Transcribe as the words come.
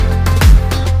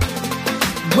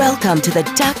Welcome to the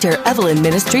Dr. Evelyn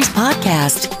Ministries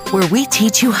podcast, where we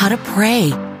teach you how to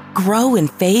pray, grow in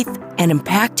faith, and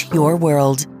impact your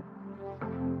world.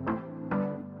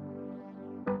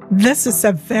 This is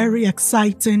a very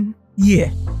exciting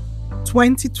year,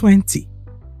 2020.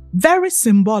 Very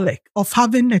symbolic of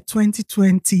having a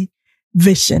 2020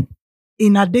 vision.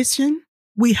 In addition,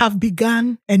 we have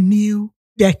begun a new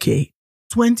decade,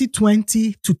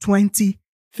 2020 to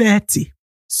 2030.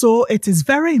 So it is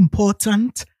very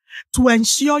important to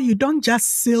ensure you don't just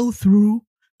sail through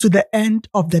to the end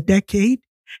of the decade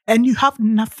and you have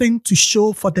nothing to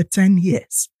show for the 10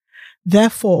 years.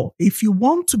 Therefore, if you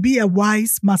want to be a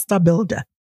wise master builder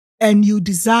and you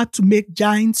desire to make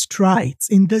giant strides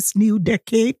in this new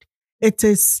decade, it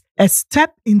is a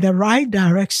step in the right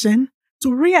direction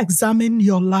to re-examine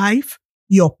your life,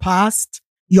 your past,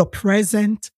 your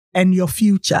present, and your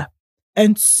future,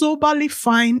 and soberly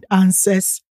find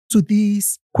answers to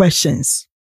these questions.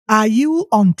 Are you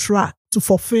on track to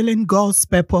fulfilling God's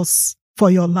purpose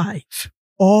for your life?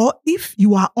 Or if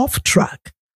you are off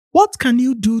track, what can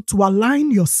you do to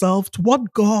align yourself to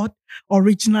what God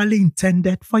originally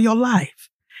intended for your life?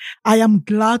 I am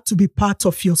glad to be part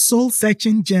of your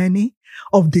soul-searching journey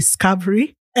of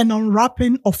discovery and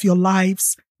unwrapping of your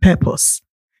life's purpose.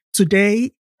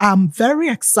 Today, I'm very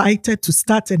excited to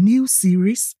start a new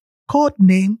series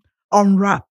codenamed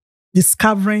Unwrap,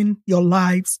 Discovering Your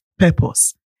Life's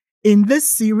Purpose. In this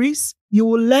series, you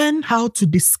will learn how to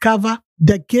discover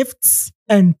the gifts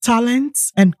and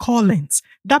talents and callings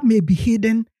that may be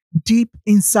hidden deep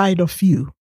inside of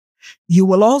you. You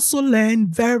will also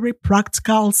learn very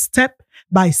practical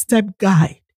step-by-step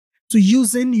guide to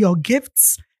using your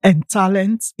gifts and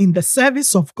talents in the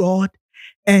service of God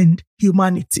and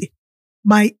humanity.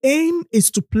 My aim is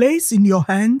to place in your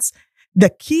hands the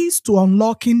keys to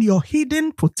unlocking your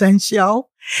hidden potential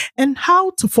and how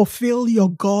to fulfill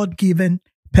your God-given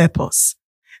purpose.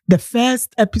 The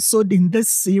first episode in this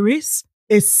series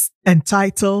is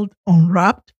entitled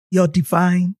Unwrapped Your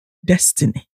Divine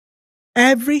Destiny.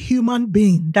 Every human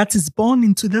being that is born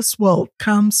into this world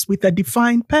comes with a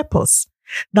defined purpose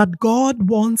that God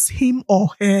wants him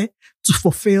or her to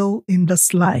fulfill in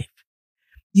this life.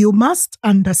 You must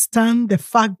understand the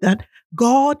fact that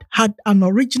God had an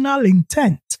original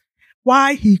intent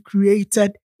why he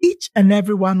created each and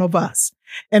every one of us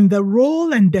and the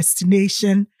role and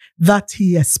destination that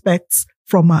he expects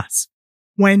from us.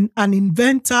 When an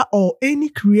inventor or any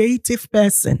creative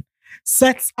person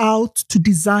sets out to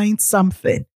design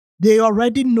something, they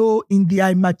already know in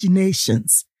their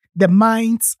imaginations, the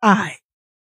mind's eye,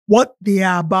 what they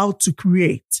are about to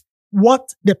create,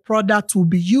 what the product will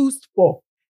be used for,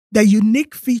 the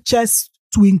unique features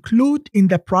to include in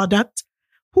the product,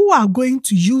 who are going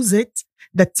to use it,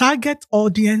 the target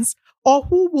audience, or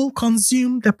who will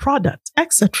consume the product,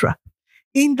 etc.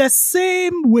 In the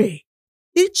same way,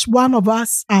 each one of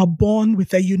us are born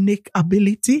with a unique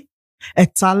ability, a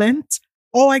talent,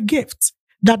 or a gift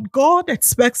that God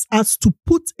expects us to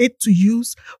put it to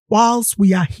use whilst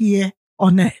we are here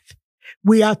on earth.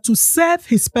 We are to serve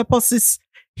his purposes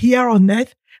here on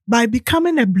earth by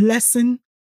becoming a blessing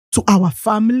to our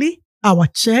family, our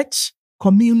church,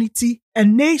 community,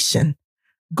 and nation.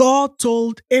 God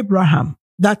told Abraham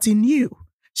that in you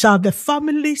shall the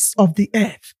families of the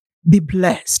earth be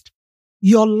blessed.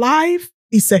 Your life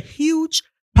is a huge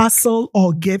parcel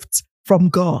or gift from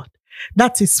God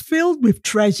that is filled with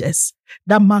treasures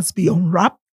that must be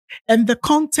unwrapped and the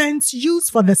contents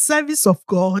used for the service of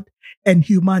God and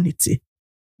humanity.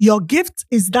 Your gift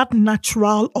is that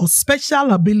natural or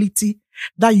special ability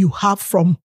that you have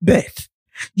from birth.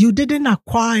 You didn't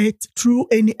acquire it through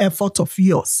any effort of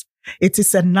yours. It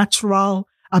is a natural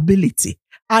ability,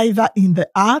 either in the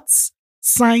arts,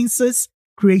 sciences,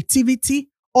 creativity,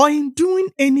 or in doing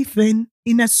anything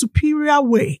in a superior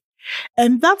way.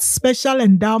 And that special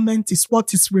endowment is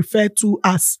what is referred to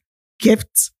as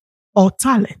gift or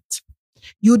talent.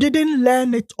 You didn't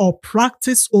learn it or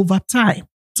practice over time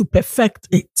to perfect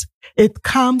it. It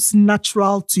comes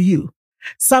natural to you.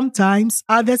 Sometimes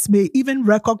others may even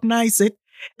recognize it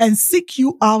and seek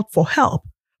you out for help.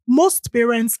 Most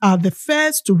parents are the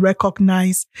first to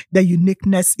recognize the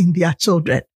uniqueness in their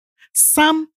children.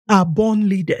 Some are born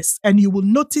leaders, and you will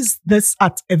notice this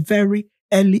at a very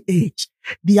early age.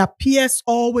 Their peers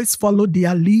always follow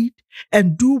their lead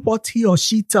and do what he or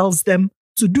she tells them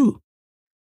to do.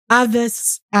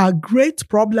 Others are great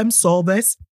problem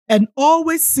solvers and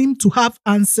always seem to have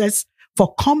answers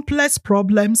for complex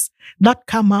problems that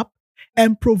come up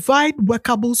and provide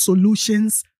workable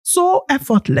solutions so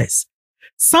effortless.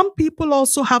 Some people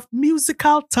also have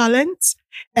musical talents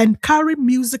and carry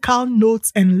musical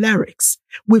notes and lyrics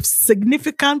with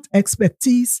significant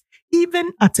expertise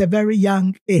even at a very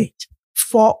young age.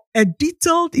 For a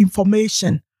detailed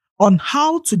information on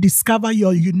how to discover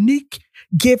your unique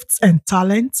gifts and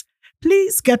talents,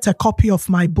 please get a copy of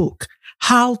my book,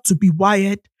 How to Be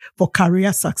Wired for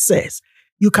Career Success.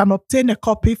 You can obtain a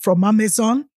copy from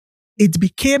Amazon. It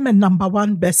became a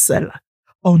 #1 bestseller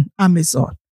on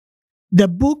Amazon. The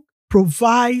book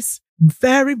provides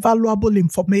very valuable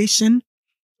information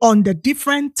on the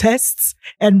different tests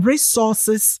and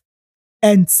resources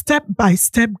and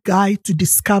step-by-step guide to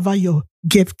discover your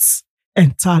gifts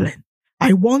and talent.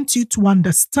 I want you to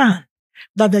understand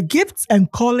that the gifts and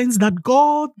callings that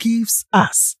God gives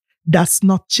us does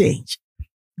not change.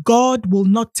 God will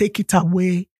not take it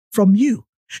away from you.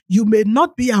 You may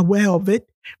not be aware of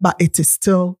it, but it is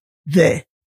still there.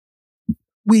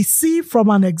 We see from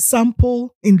an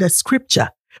example in the scripture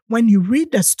when you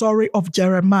read the story of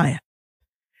Jeremiah.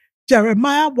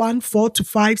 Jeremiah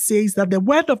 1:4-5 says that the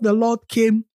word of the Lord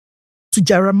came to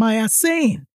Jeremiah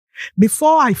saying,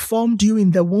 "Before I formed you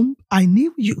in the womb, I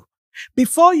knew you.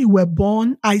 Before you were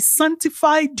born, I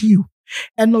sanctified you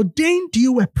and ordained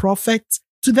you a prophet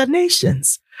to the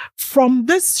nations." From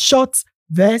this short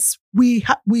verse, we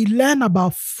learn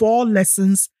about 4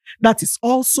 lessons that is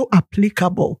also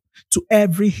applicable to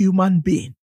every human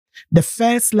being. The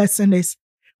first lesson is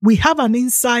we have an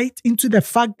insight into the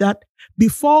fact that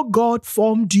before God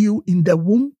formed you in the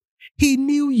womb, He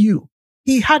knew you.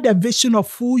 He had a vision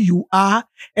of who you are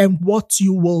and what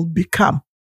you will become.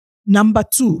 Number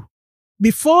 2,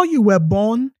 before you were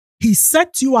born, He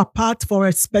set you apart for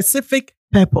a specific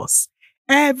purpose.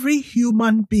 Every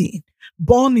human being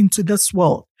born into this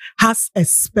world has a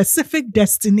specific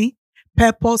destiny,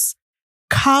 purpose,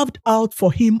 carved out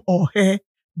for him or her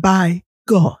by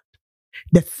God.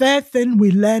 The third thing we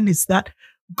learn is that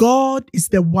God is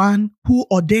the one who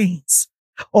ordains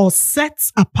or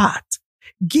sets apart,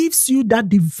 gives you that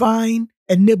divine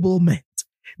enablement,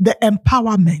 the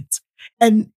empowerment,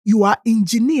 and you are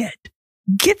engineered,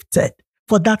 gifted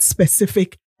for that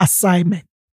specific assignment.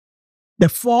 The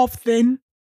fourth thing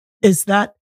is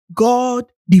that God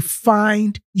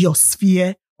defined your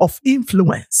sphere of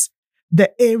influence, the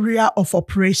area of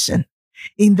operation.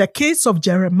 In the case of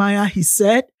Jeremiah, he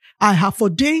said, "I have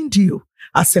ordained you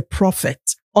as a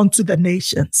prophet unto the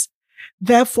nations."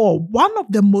 Therefore, one of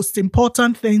the most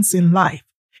important things in life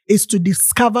is to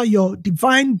discover your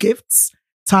divine gifts,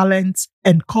 talents,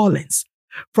 and callings.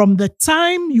 From the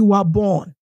time you are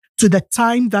born to the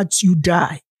time that you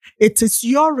die, it is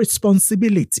your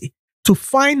responsibility to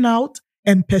find out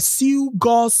and pursue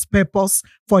God's purpose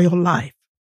for your life.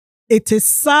 It is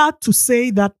sad to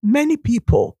say that many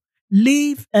people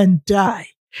live and die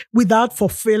without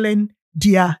fulfilling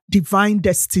their divine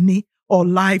destiny or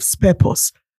life's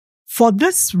purpose. For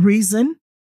this reason,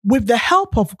 with the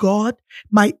help of God,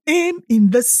 my aim in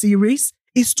this series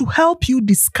is to help you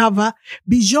discover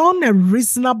beyond a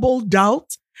reasonable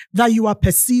doubt that you are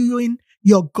pursuing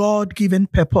your God-given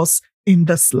purpose in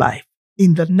this life.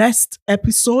 In the next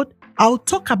episode, I'll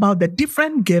talk about the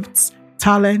different gifts,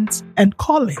 talents, and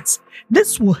callings.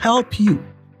 This will help you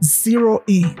zero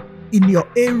in your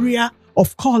area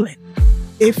of calling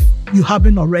if you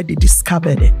haven't already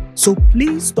discovered it. So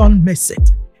please don't miss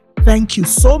it. Thank you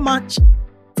so much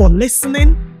for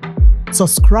listening.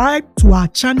 Subscribe to our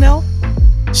channel,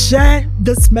 share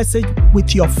this message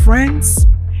with your friends,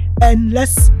 and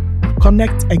let's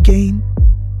connect again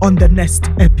on the next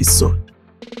episode.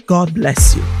 God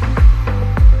bless you.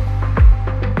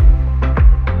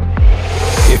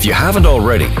 If you haven't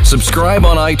already, subscribe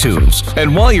on iTunes.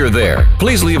 And while you're there,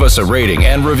 please leave us a rating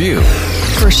and review.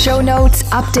 For show notes,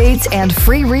 updates, and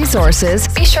free resources,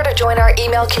 be sure to join our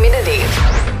email community.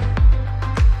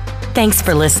 Thanks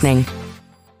for listening.